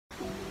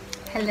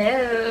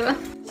Hello!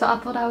 So I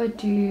thought I would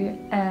do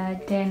a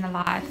day in the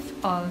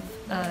life of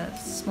a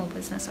small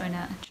business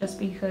owner, just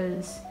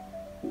because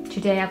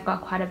today I've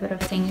got quite a bit of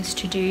things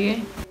to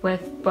do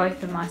with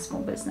both of my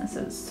small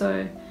businesses.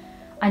 So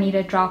I need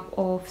to drop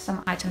off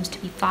some items to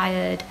be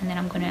fired, and then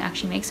I'm going to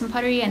actually make some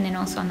pottery, and then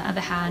also on the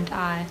other hand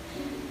I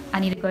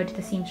need to go to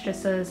the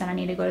seamstresses, and I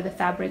need to go to the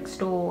fabric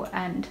store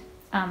and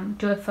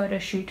do a photo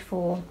shoot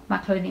for my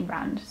clothing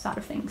brand side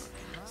of things.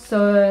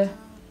 So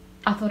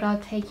I thought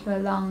I'd take you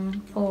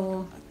along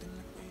for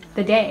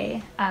the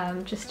day,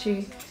 just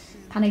to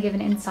kind of give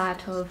an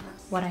insight of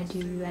what I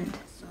do and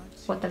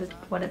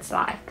what it's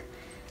like.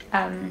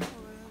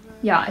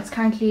 Yeah, it's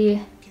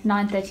currently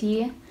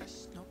 9:30.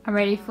 I'm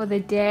ready for the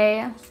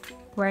day,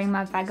 wearing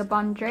my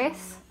vagabond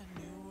dress,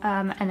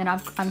 and then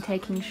I'm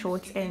taking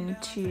shorts in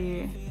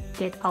to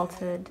get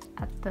altered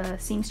at the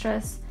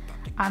seamstress.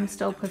 I'm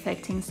still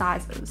perfecting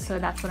sizes, so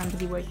that's what I'm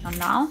busy working on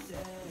now.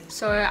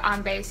 So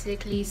I'm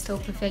basically still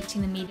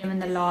perfecting the medium and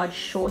the large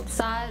short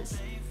size,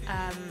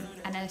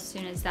 and as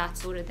soon as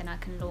that's sorted, then I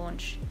can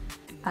launch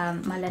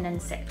my linen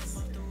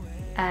sets.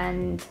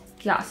 And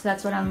yeah, so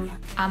that's what I'm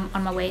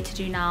on my way to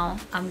do now.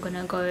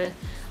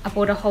 I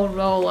bought a whole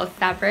roll of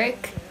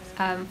fabric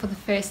for the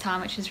first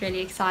time, which is really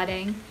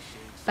exciting,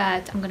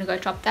 but I'm gonna go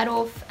drop that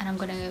off, and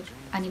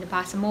I need to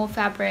buy some more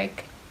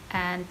fabric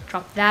and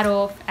drop that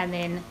off, and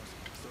then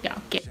yeah,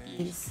 get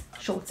these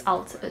shorts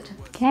altered.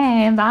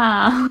 Okay,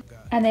 bye.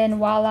 And then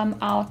while I'm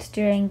out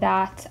doing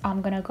that,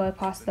 I'm gonna go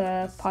past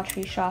the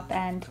pottery shop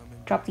and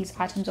drop these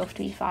items off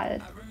to be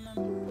fired.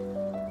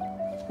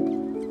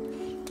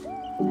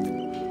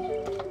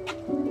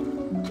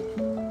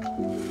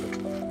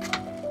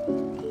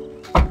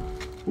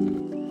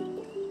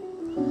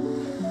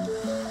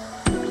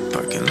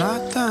 Parking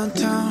lot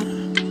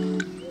downtown,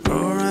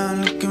 roll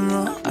around looking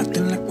raw,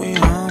 acting like we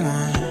on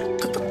one.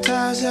 Couple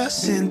times, yeah,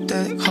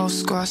 synthetic, whole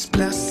squad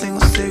splash, single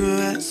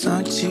cigarettes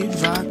on cheap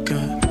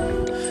vodka.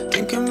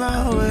 Thinking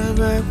about way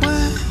back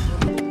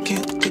when,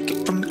 can't take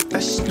it from the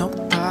best, no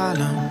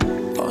problem.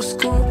 Old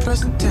school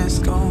present tense,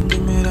 gon'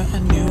 give me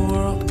that new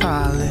world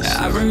polish.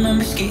 I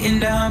remember skating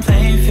down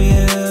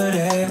Plainfield,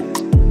 yeah.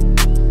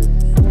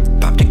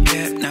 Pop the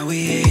cap, now we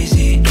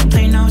easy. Don't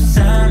play no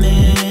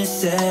Simon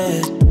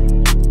Says.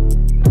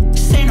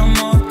 Say no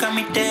more, got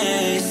me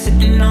dead,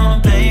 sitting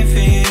on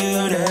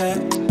Plainfield, yeah.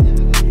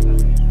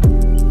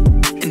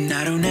 And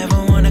I don't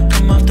ever wanna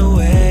come off the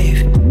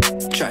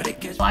wave. Try to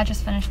get. So I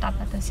just finished up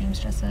at the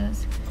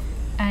seamstresses,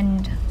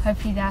 and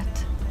hopefully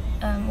that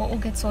will all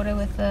get sorted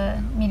with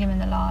the medium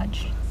and the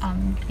large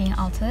being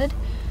altered.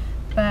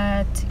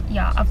 But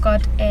yeah, I've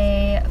got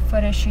a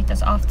photo shoot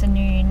this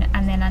afternoon,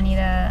 and then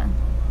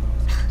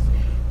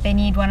they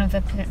need one of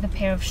the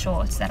pair of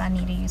shorts that I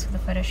need to use for the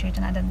photo shoot,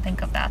 and I didn't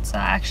think of that. So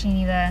I actually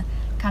need to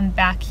come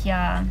back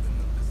here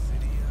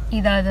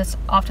either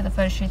after the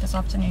photo shoot this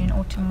afternoon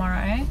or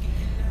tomorrow.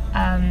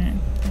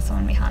 There's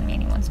someone behind me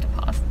and he wants to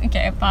pass.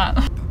 Okay,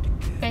 but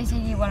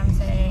basically what I'm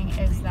saying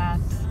is that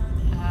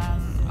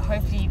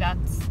hopefully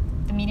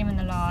the medium and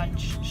the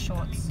large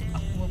shorts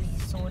will be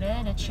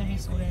sorted. It should be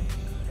sorted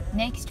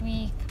next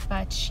week,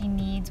 but she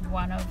needs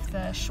one of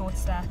the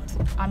shorts that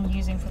I'm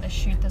using for the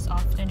shoot this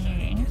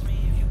afternoon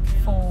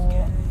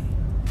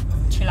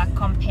to like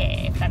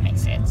compare, if that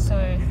makes sense.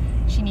 So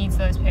she needs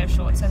those pair of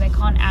shorts, so they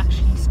can't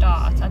actually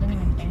start. I didn't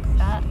even think of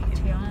that,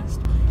 to be honest.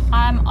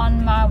 I'm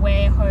on my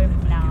way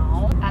home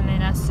now, and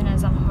then as soon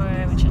as I'm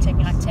home, it should take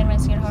me like 10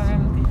 minutes to get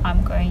home,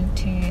 I'm going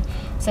to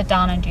sit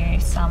down and do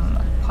some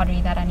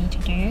pottery that I need to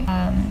do.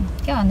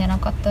 Yeah, and then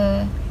I've got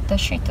the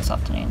shoot this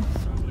afternoon.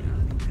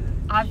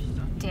 I've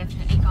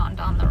definitely gone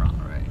down the wrong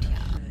road here.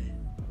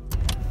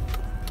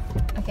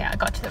 Okay, I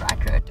got to the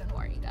right road, don't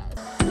worry guys.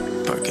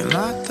 Parking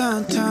lot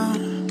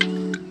downtown,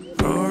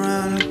 roll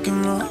around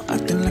looking raw,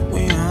 acting like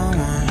we on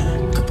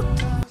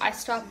one. I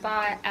stopped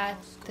by at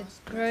the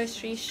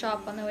grocery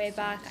shop on the way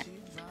back.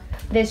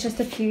 There's just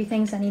a few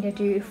things I need to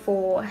do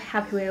for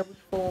Happi Whale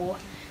before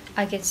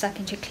I get stuck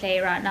into clay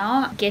right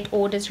now. Get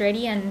orders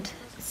ready and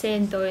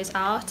send those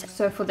out.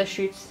 So for the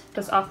shoots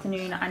this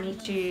afternoon, I need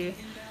to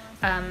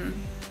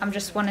I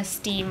just want to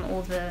steam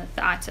all the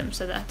items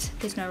so that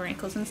there's no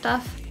wrinkles and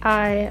stuff.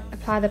 I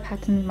apply the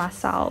pattern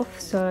myself,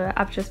 so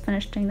I've just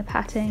finished doing the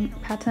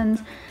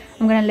patterns.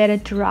 I'm gonna let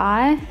it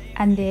dry,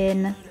 and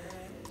then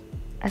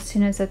as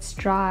soon as it's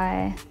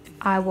dry,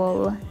 I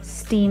will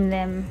steam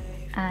them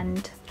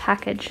and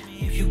package.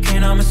 If you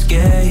can, I'm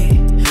escape.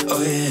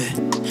 Oh yeah,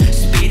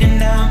 speeding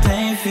down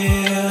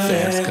Plainfield.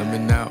 Fast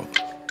coming out,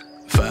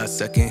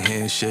 5-second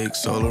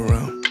handshakes all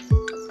around.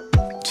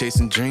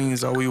 Chasing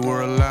dreams, all we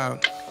were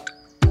allowed.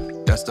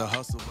 That's the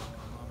hustle.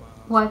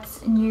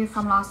 What's new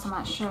from last time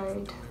I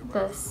showed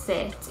the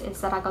set is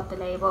that I got the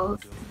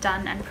labels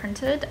done and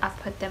printed. I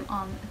put them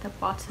on the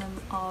bottom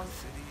of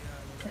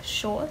the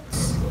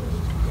shorts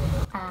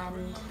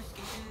and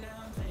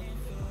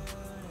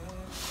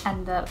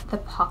the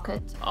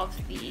pocket of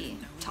the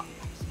top,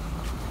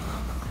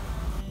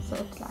 so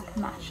it like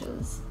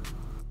matches.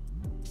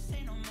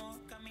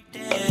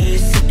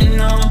 Sitting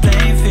on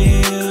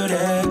Plainfield,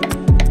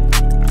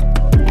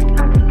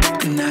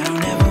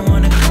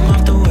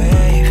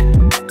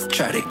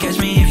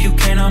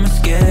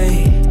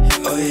 skate.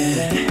 Oh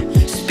yeah,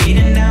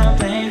 speeding down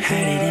Plainfield.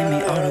 Had it in me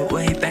all the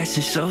way back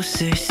since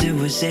 06. It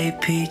was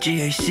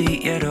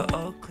APGAC, yeah, the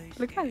Oakley.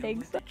 Look at my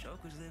legs.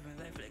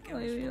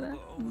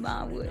 Oh,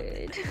 my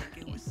word.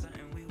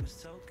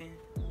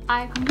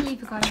 I completely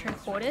forgot to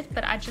record it,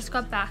 but I just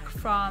got back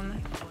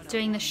from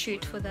doing the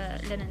shoot for the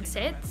linen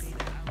sets.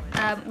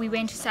 We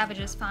went to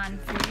Savage's Fine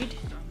Food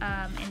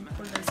in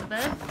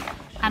Elizabeth,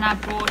 and I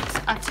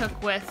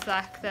took with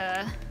like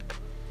the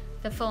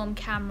film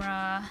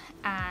camera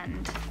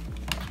and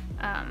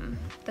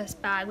this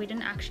bag. We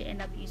didn't actually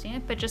end up using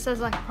it, but just as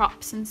like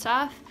props and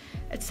stuff.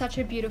 It's such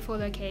a beautiful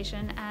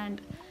location,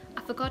 and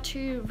I forgot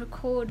to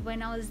record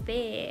when I was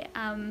there.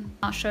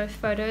 I'll show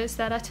photos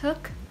that I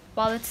took.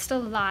 While it's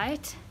still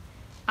light,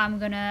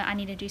 I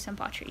need to do some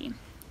pottery.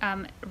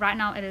 Right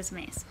now it is a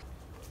mess.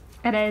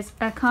 It is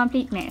a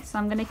complete mess, so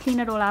I'm gonna clean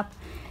it all up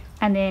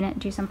and then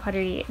do some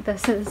pottery.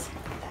 This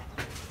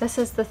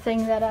is the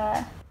thing that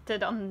I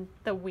did on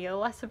the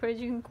wheel, I suppose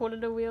you can call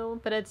it a wheel,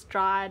 but it's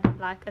dried,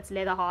 like it's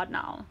leather hard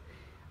now,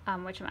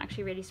 which I'm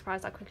actually really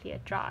surprised how quickly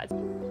it dries.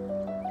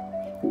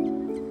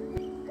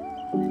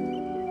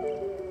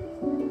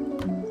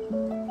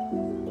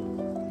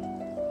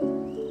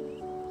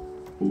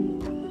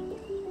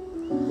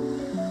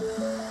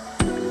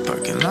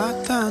 Parking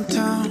lot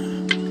downtown,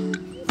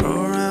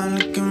 roll around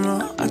looking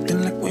raw,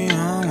 acting like we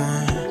on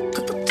one.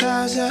 Couple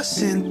times, yeah,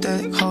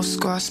 synthetic, whole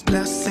squad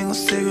splash, single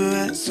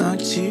cigarettes on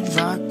cheap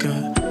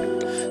vodka.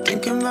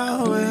 Thinking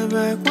about way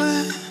back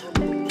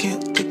when,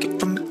 can't take it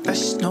from the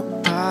best, no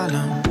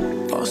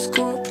problem. Old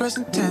school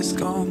present tense,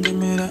 gon' give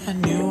me that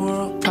new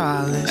world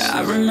polish.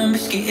 I remember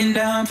skating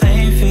down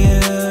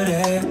Plainfield,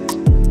 yeah.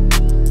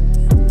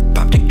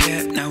 Pop the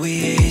cap, now we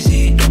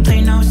easy, don't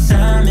play no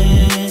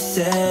Simon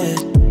said.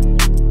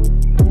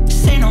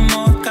 Say no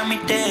more, got me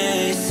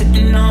dead,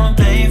 sitting on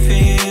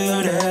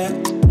Plainfield, yeah.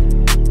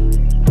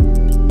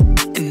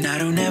 And I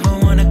don't ever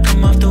wanna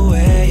come off the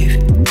wave.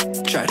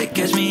 Try to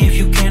catch me if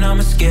you can,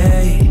 I'ma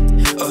skate.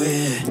 Oh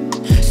yeah,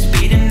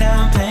 speeding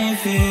down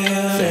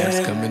Plainfield,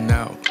 fast coming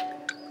out,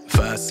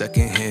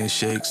 5-second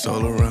handshakes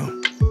all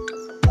around.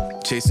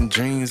 Chasing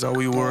dreams, all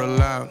we were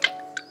allowed.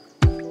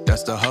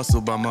 That's the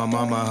hustle by my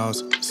mama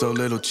house. So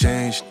little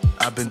change,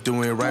 I've been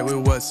doing right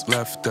with what's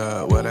left.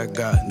 What I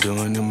got,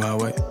 doing it my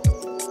way.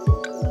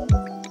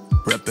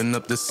 Repping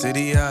up the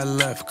city I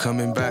left,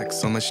 coming back,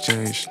 so much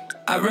change.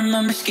 I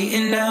remember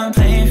skating down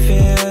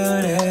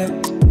Plainfield, yeah.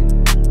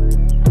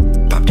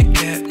 Pop the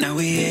cap, now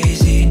we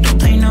easy, don't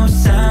play no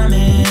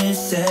Simon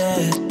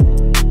said.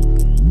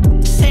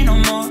 Say no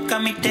more,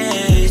 got me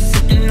dead,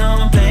 sitting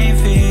on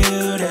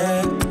Plainfield,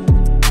 yeah.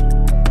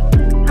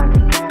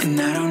 And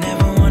I don't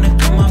ever wanna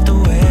come off the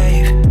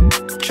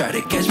wave. Try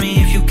to catch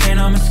me if you can,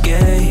 I'ma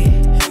skate.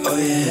 Oh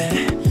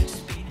yeah.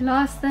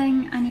 Last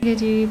thing I need to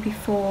do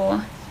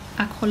before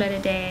I call it a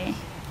day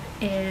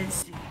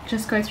is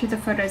just go through the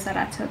photos that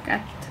I took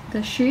at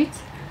the shoot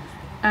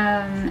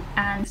and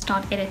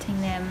start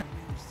editing them.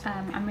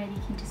 I'm really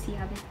keen to see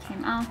how they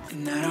came out.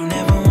 And I don't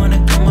ever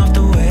wanna come off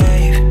the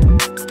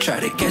wave. Try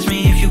to catch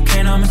me if you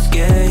can, I'ma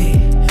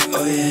skate.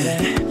 Oh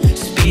yeah,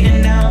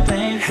 speeding down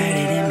Plainfield. Had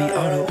it in me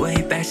all the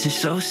way back since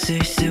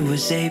 06. It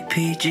was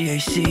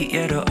APGAC,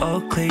 yeah, the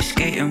Oakley.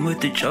 Skating with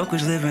the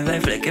jokers, living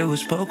life like it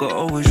was poker.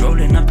 Always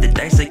rolling up the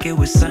dice like it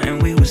was something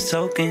we was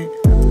token.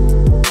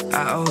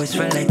 I always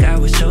felt like I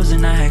was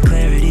chosen. I had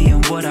clarity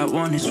in what I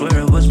wanted, swear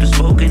it was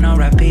bespoken.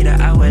 R.I.P. the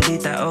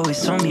outlet that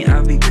always told me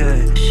I'll be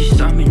good. She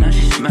saw me, now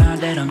she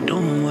smiled that I'm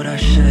doing what I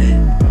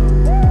should.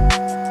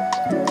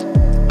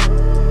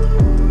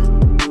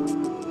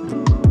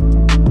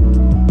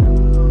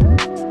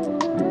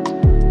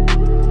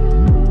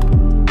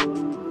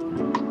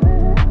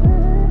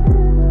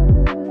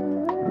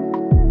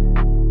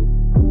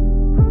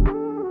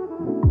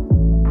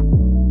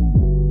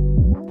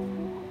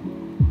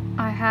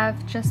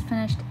 I've just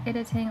finished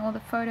editing all the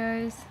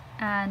photos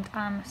and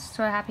I'm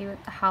so happy with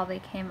how they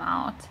came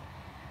out.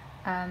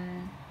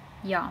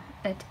 Yeah,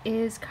 it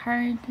is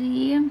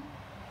currently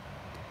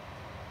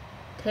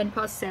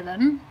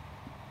 7:10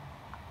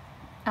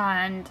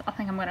 and I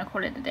think I'm gonna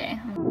call it a day.